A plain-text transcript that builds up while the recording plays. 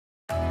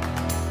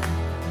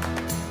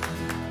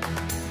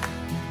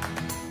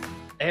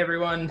Hey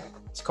everyone,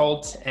 it's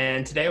Colt,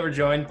 and today we're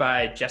joined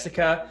by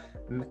Jessica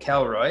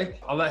McElroy.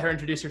 I'll let her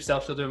introduce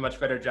herself. She'll do a much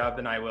better job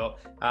than I will.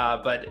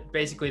 But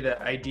basically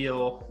the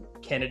ideal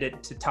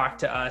candidate to talk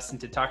to us and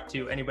to talk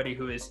to anybody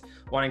who is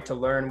wanting to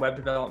learn web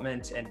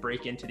development and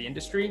break into the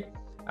industry.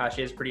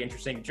 She has a pretty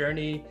interesting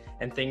journey,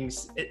 and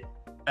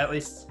at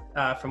least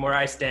from where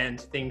I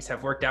stand, things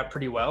have worked out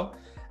pretty well.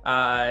 She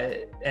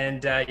has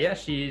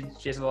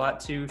a lot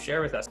to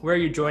share with us. Where are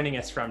you joining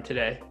us from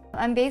today?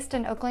 I'm based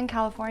in Oakland,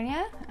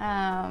 California.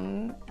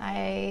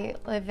 I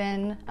live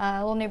in a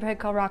little neighborhood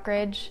called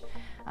Rockridge,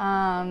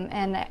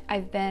 and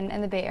I've been in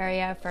the Bay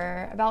Area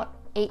for about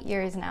 8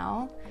 years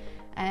now.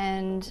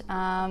 And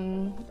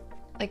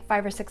like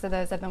 5 or 6 of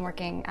those I've been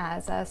working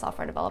as a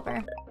software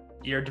developer.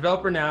 You're a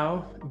developer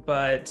now,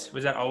 but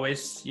was that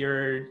always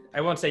I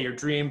won't say your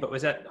dream, but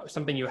was that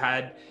something you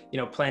had,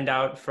 planned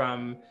out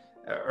from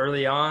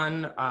early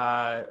on,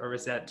 or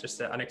was that just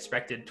an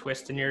unexpected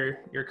twist in your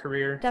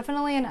career?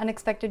 Definitely an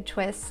unexpected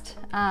twist.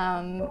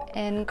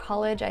 In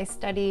college, I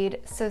studied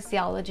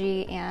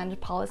sociology and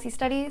policy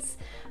studies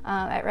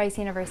at Rice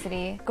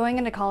University. Going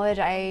into college,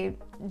 I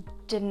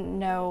didn't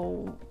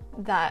know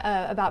that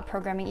about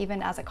programming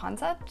even as a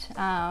concept.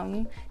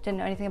 Didn't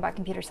know anything about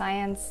computer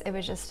science. It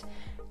was just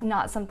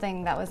not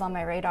something that was on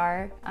my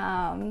radar.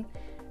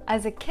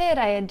 As a kid,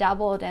 I had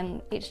dabbled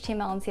in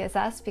HTML and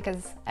CSS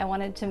because I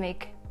wanted to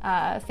make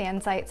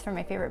fan sites for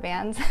my favorite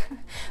bands,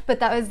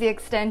 but that was the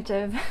extent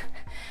of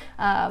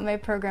my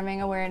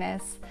programming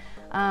awareness.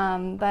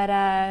 In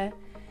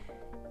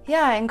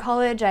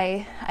college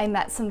I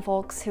met some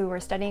folks who were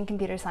studying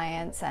computer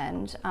science,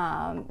 and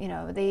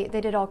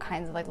they did all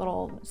kinds of like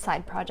little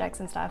side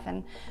projects and stuff,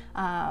 and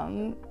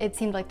it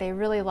seemed like they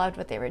really loved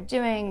what they were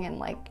doing, and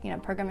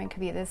programming could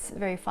be this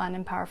very fun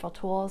and powerful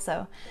tool.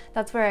 So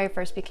that's where I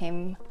first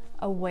became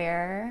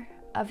aware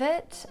of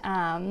it.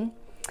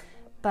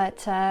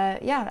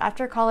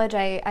 After college,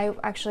 I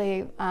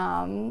actually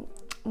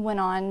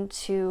went on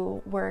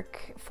to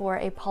work for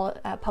a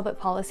public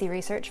policy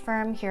research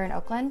firm here in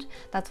Oakland.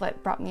 That's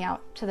what brought me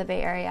out to the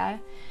Bay Area.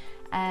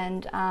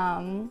 And,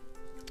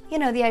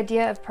 the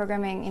idea of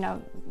programming,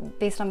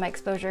 based on my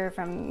exposure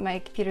from my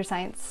computer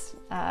science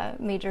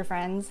major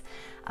friends,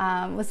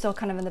 was still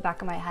kind of in the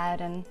back of my head.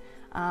 And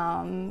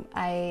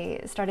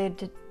I started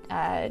to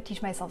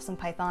teach myself some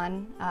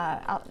Python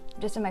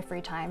just in my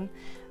free time,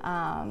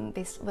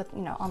 based with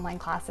online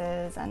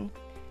classes, and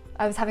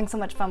I was having so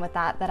much fun with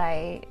that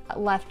I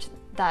left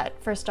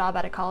that first job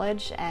out of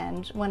college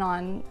and went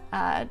on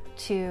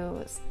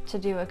to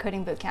do a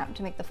coding bootcamp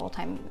to make a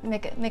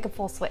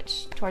full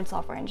switch towards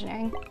software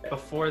engineering.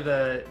 Before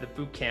the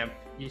bootcamp,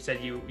 you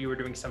said you were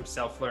doing some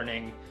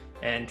self-learning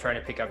and trying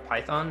to pick up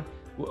Python.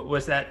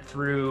 Was that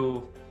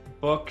through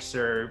books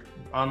or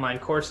online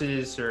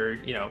courses or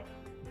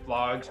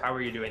blogs? How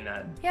were you doing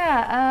that?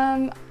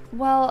 Yeah,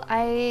 well,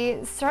 I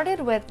started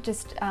with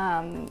just,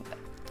 I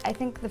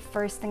think the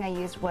first thing I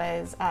used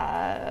was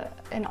a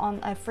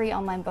free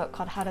online book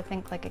called How to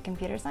Think Like a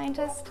Computer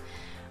Scientist.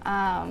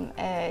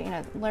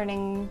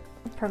 Learning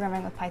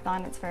programming with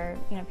Python, it's for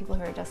people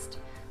who are just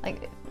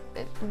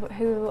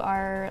who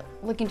are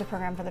looking to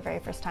program for the very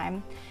first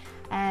time.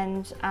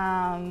 And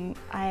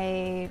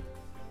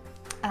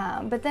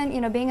but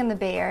then being in the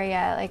Bay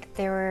Area,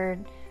 there were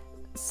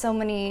so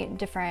many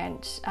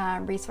different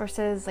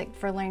resources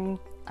for learning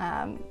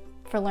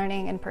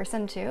in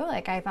person too.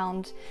 I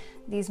found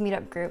these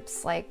meetup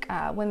groups like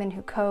Women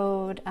Who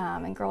Code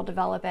and Girl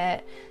Develop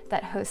It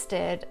that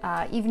hosted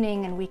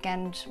evening and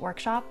weekend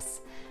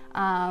workshops,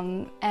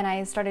 and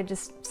I started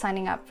just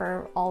signing up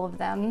for all of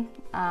them.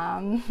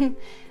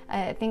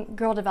 I think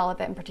Girl Develop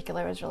It in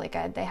particular was really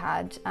good. They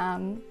had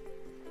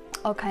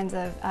all kinds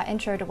of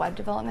intro to web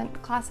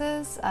development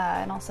classes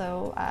and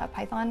also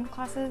Python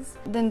classes.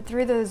 Then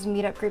through those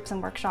meetup groups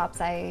and workshops,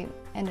 I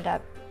ended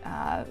up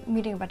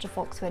meeting a bunch of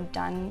folks who had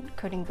done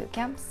coding boot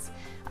camps,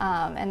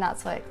 and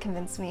that's what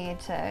convinced me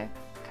to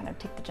kind of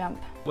take the jump.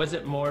 Was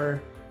it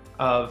more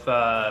of,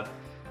 I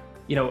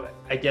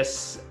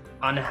guess,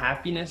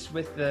 unhappiness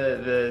with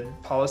the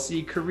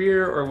policy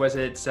career, or was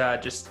it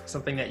just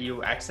something that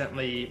you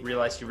accidentally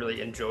realized you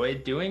really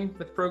enjoyed doing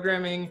with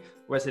programming?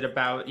 Was it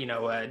about,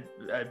 a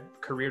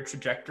career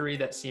trajectory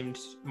that seemed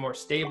more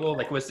stable?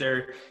 Was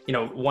there,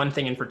 one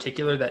thing in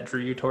particular that drew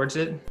you towards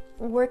it?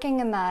 Working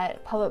in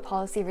that public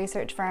policy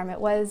research firm, it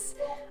was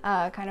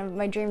kind of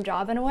my dream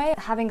job in a way.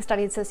 Having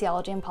studied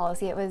sociology and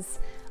policy, it was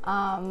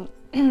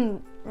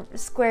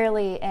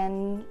squarely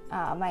in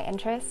my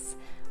interests,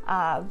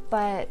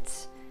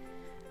 but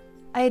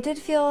I did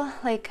feel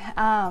like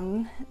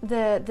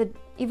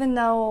even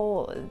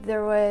though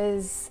there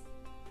was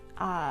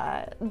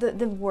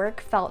the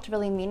work felt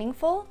really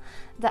meaningful,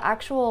 the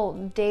actual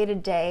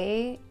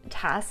day-to-day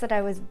tasks that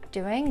I was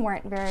doing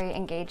weren't very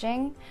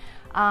engaging,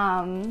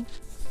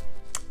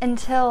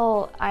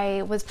 until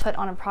I was put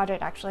on a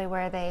project actually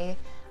where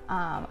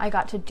I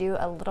got to do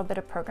a little bit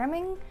of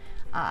programming.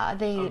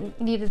 They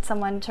needed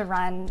someone to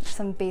run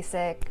some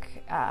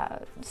basic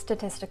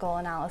statistical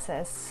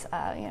analysis,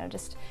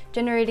 just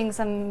generating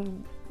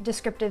some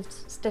descriptive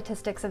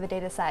statistics of a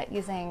data set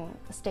using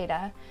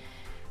Stata.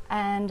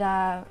 And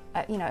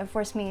it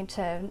forced me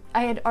to,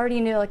 I had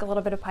already knew like a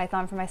little bit of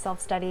Python for my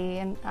self-study,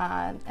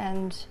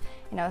 and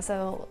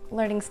so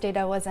learning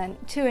Stata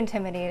wasn't too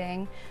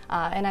intimidating,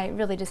 and I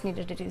really just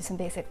needed to do some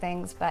basic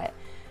things. But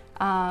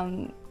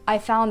I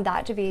found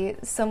that to be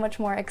so much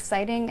more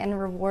exciting and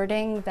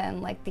rewarding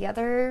than like the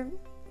other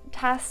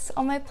tasks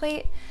on my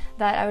plate,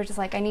 that I was just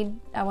like,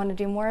 I want to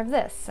do more of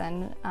this.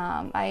 And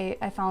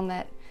I found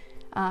that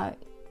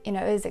it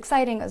was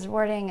exciting, it was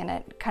rewarding, and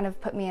it kind of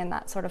put me in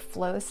that sort of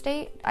flow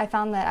state. I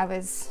found that I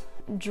was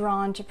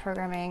drawn to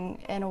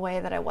programming in a way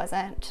that I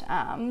wasn't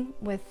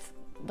with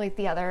like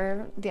the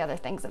other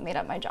things that made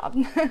up my job.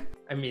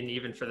 I mean,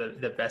 even for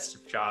the best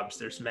of jobs,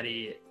 there's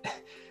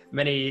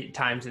many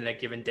times in a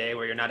given day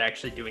where you're not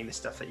actually doing the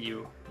stuff that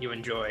you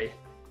enjoy.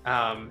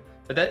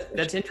 But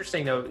that's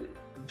interesting though.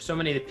 So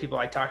many of the people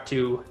I talk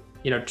to,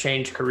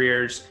 change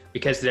careers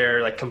because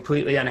they're like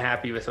completely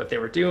unhappy with what they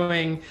were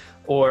doing,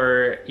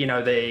 or,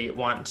 they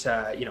want,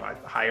 a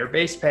higher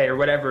base pay or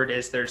whatever it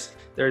is.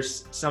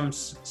 There's some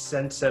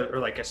sense of, or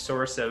like a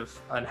source of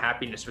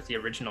unhappiness with the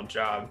original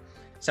job.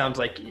 Sounds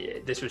like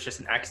this was just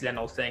an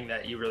accidental thing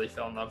that you really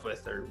fell in love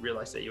with or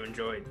realized that you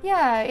enjoyed.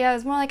 Yeah, it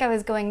was more like I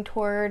was going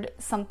toward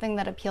something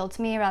that appealed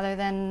to me rather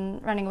than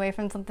running away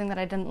from something that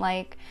I didn't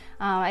like.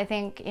 I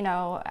think, in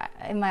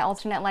my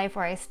alternate life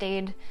where I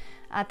stayed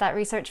at that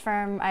research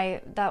firm,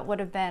 that would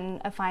have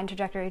been a fine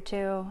trajectory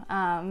too.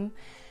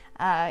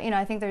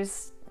 I think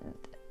there's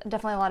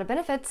definitely a lot of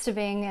benefits to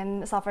being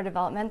in software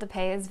development. The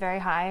pay is very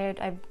high.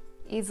 I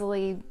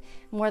easily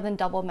more than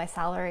doubled my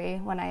salary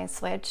when I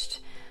switched.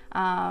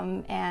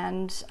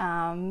 There's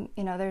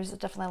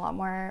definitely a lot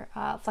more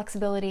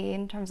flexibility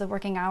in terms of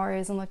working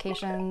hours and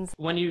locations.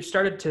 When you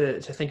started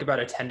to think about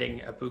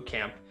attending a boot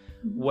camp,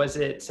 was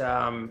it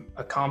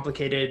a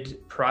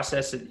complicated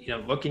process,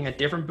 looking at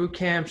different boot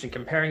camps and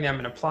comparing them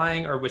and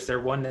applying, or was there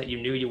one that you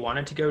knew you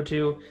wanted to go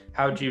to?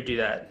 How did you do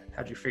that?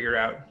 How did you figure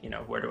out,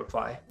 where to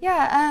apply?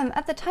 Yeah,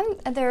 at the time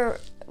there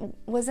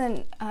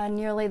wasn't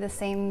nearly the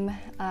same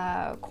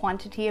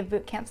quantity of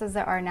boot camps as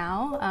there are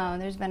now.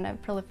 There's been a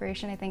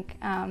proliferation, I think.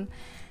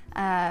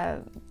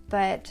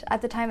 But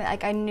at the time,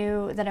 I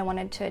knew that I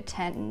wanted to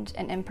attend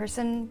an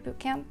in-person boot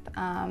camp,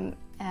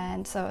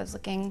 and so I was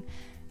looking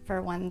for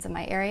ones in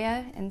my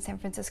area in San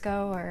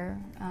Francisco or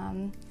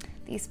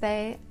the East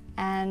Bay,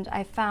 and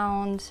I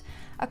found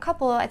a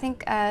couple. I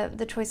think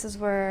the choices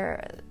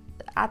were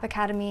App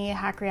Academy,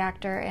 Hack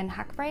Reactor, and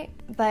Hackbright.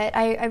 But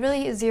I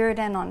really zeroed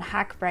in on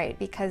Hackbright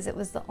because it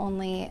was the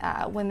only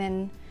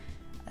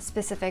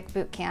women-specific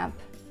boot camp,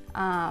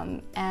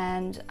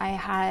 and I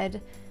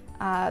had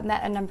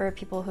met a number of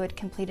people who had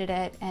completed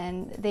it,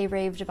 and they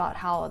raved about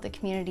how the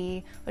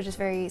community was just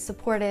very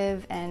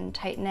supportive and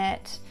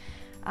tight-knit,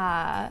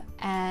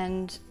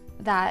 and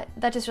that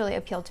just really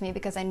appealed to me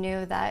because I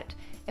knew that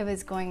it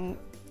was going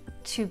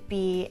to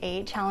be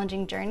a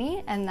challenging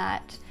journey, and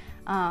that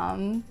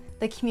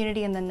the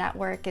community and the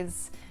network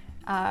is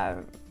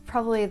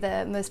probably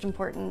the most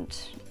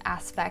important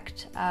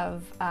aspect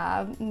of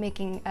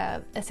making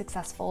a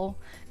successful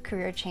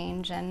career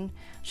change. And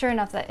sure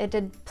enough, that it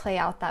did play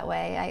out that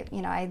way.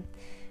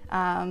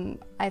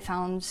 I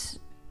found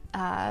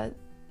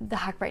the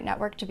Hackbright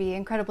network to be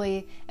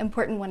incredibly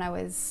important when I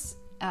was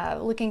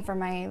looking for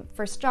my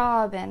first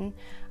job, and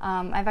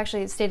I've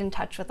actually stayed in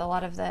touch with a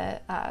lot of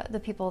the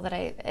people that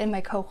in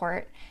my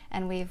cohort,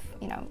 and we've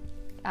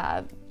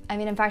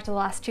in fact, the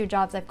last 2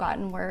 jobs I've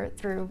gotten were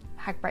through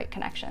Hackbright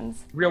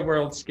connections. Real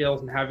world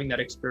skills and having that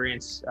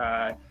experience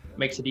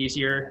makes it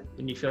easier,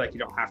 and you feel like you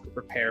don't have to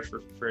prepare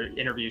for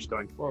interviews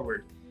going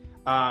forward.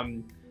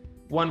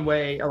 One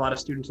way a lot of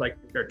students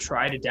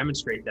try to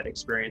demonstrate that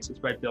experience is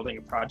by building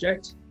a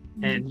project.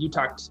 Mm-hmm. And you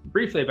talked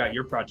briefly about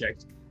your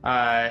project.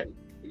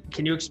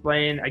 Can you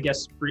explain, I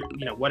guess,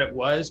 what it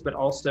was, but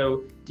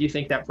also, do you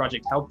think that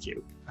project helped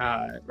you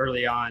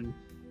early on,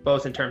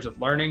 both in terms of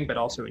learning, but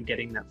also in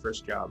getting that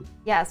first job?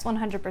 Yes,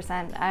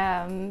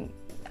 100%.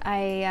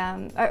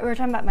 We're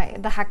talking about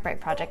the Hackbright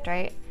project,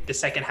 right? The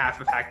second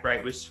half of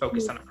Hackbright was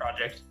focused on a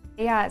project.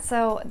 Yeah,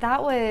 so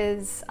that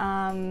was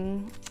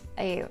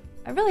a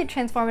really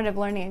transformative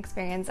learning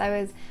experience. I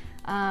was,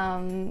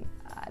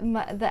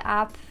 the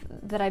app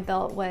that I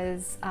built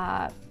was,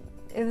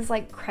 it was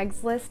like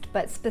Craigslist,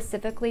 but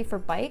specifically for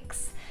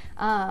bikes.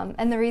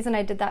 And the reason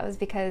I did that was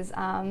because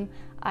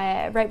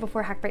right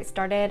before Hackbright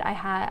started, I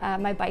had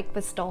my bike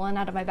was stolen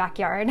out of my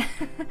backyard,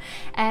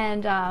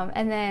 and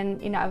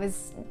then I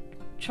was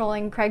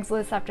trolling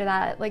Craigslist after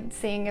that,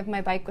 seeing if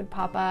my bike would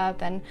pop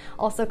up, and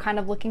also kind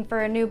of looking for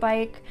a new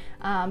bike,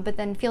 but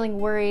then feeling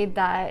worried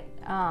that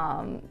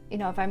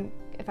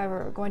if I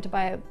were going to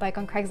buy a bike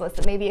on Craigslist,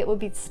 that maybe it would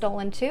be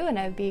stolen too, and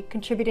I would be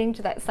contributing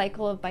to that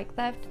cycle of bike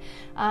theft.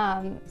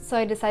 So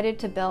I decided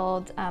to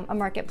build a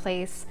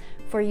marketplace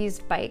for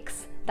used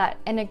bikes that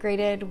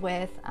integrated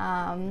with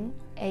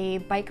a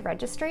bike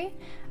registry.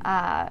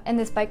 And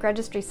this bike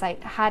registry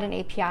site had an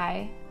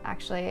API,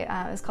 actually.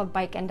 It was called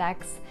Bike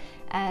Index.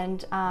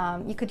 And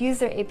you could use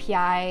their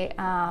API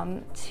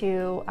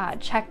to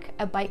check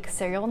a bike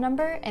serial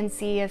number and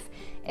see if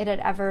it had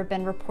ever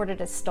been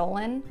reported as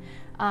stolen.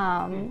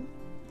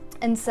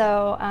 And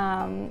so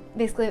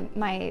basically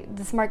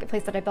this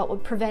marketplace that I built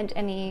would prevent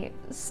any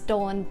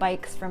stolen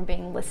bikes from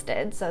being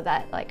listed, so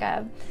that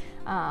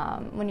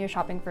when you're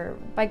shopping for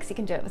bikes, you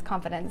can do it with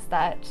confidence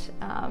that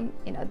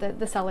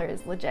the seller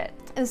is legit.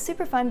 It was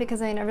super fun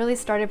because I really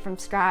started from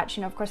scratch.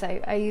 Of course,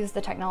 I used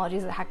the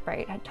technologies that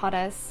Hackbright had taught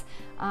us,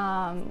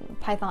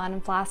 Python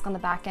and Flask on the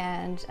back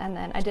end, and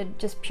then I did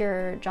just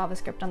pure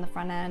JavaScript on the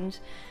front end.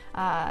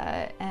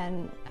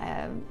 And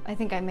I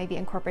think I maybe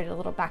incorporated a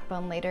little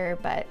Backbone later,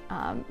 but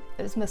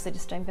it was mostly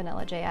just doing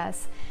vanilla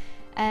JS.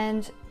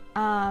 And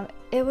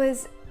it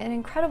was an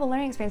incredible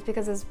learning experience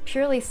because it was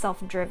purely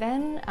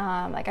self-driven.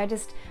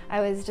 I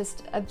was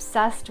just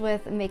obsessed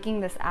with making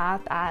this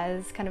app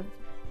as kind of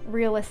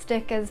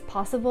realistic as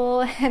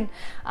possible, and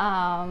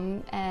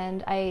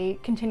I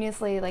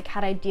continuously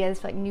had ideas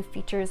for new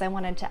features I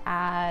wanted to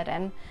add,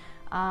 and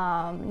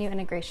new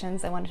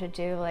integrations I wanted to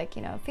do,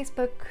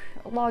 Facebook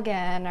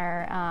login,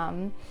 or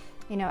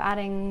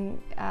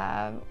adding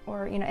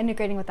or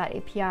integrating with that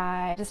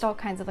API, just all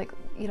kinds of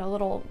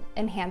little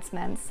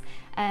enhancements.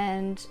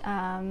 And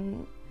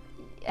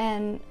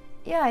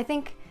yeah, I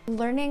think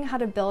learning how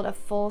to build a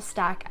full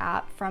stack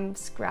app from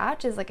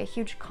scratch is a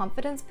huge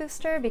confidence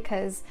booster,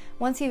 because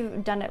once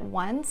you've done it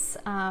once,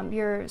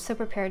 you're so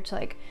prepared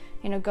to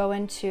go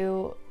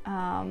into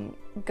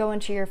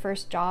your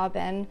first job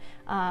and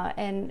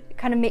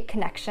kind of make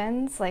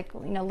connections,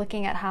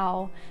 looking at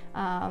how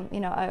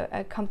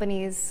a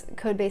company's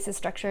code base is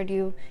structured.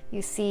 You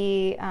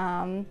see,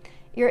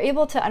 you're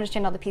able to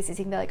understand all the pieces.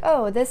 You can be like,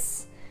 oh,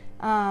 this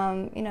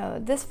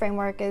this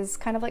framework is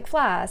kind of like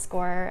Flask,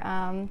 or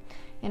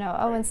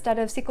oh, instead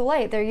of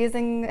SQLite, they're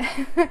using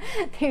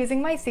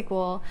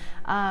MySQL.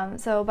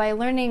 So by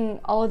learning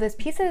all of those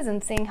pieces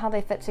and seeing how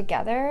they fit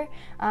together,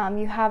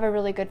 you have a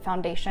really good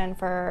foundation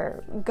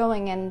for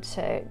going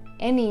into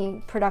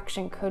any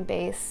production code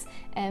base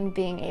and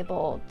being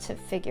able to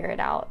figure it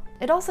out.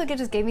 It also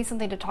just gave me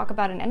something to talk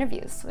about in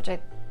interviews, which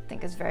I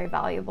think is very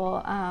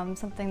valuable.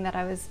 Something that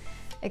I was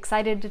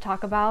excited to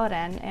talk about,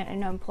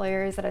 and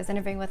employers that I was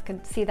interviewing with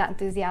could see that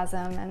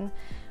enthusiasm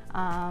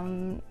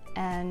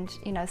and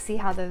see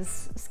how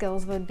those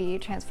skills would be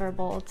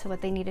transferable to what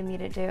they needed me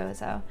to do.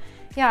 So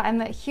yeah,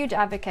 I'm a huge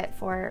advocate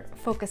for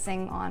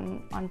focusing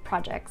on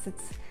projects.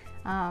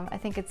 I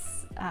think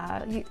it's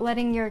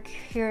letting your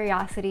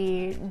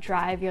curiosity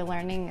drive your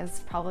learning is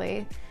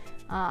probably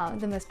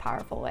the most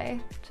powerful way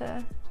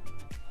to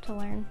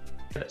learn.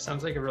 That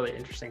sounds like a really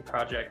interesting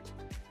project.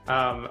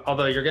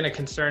 Although you're going to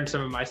concern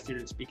some of my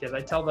students, because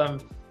I tell them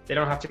they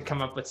don't have to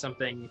come up with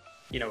something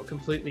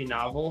completely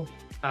novel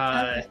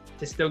to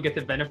still get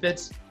the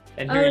benefits.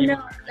 And here you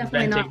are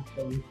inventing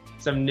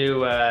some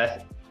new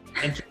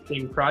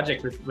interesting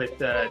project with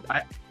the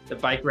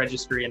bike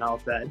registry and all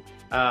of that.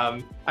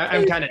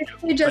 I'm kind of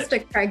just a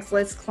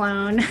Craigslist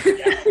clone.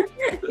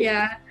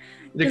 Yeah.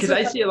 Because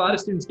I see a lot of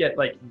students get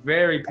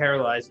very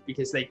paralyzed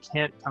because they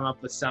can't come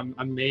up with some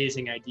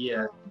amazing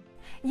idea.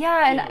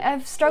 Yeah, and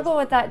I've struggled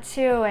with that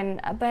too.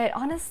 But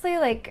honestly,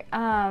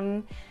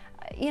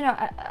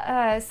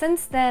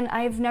 since then,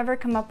 I've never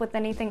come up with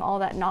anything all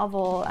that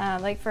novel.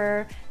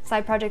 For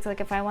side projects,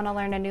 if I want to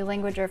learn a new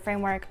language or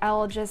framework,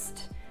 I'll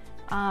just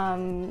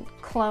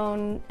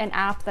clone an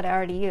app that I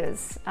already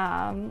use.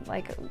 Clone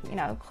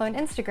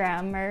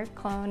Instagram, or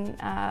clone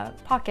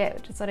Pocket,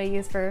 which is what I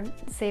use for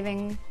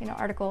saving,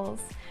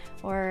 articles,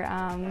 or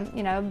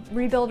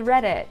rebuild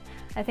Reddit.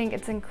 I think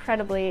it's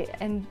incredibly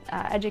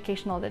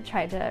educational to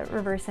try to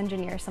reverse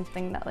engineer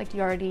something that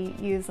you already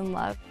use and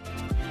love.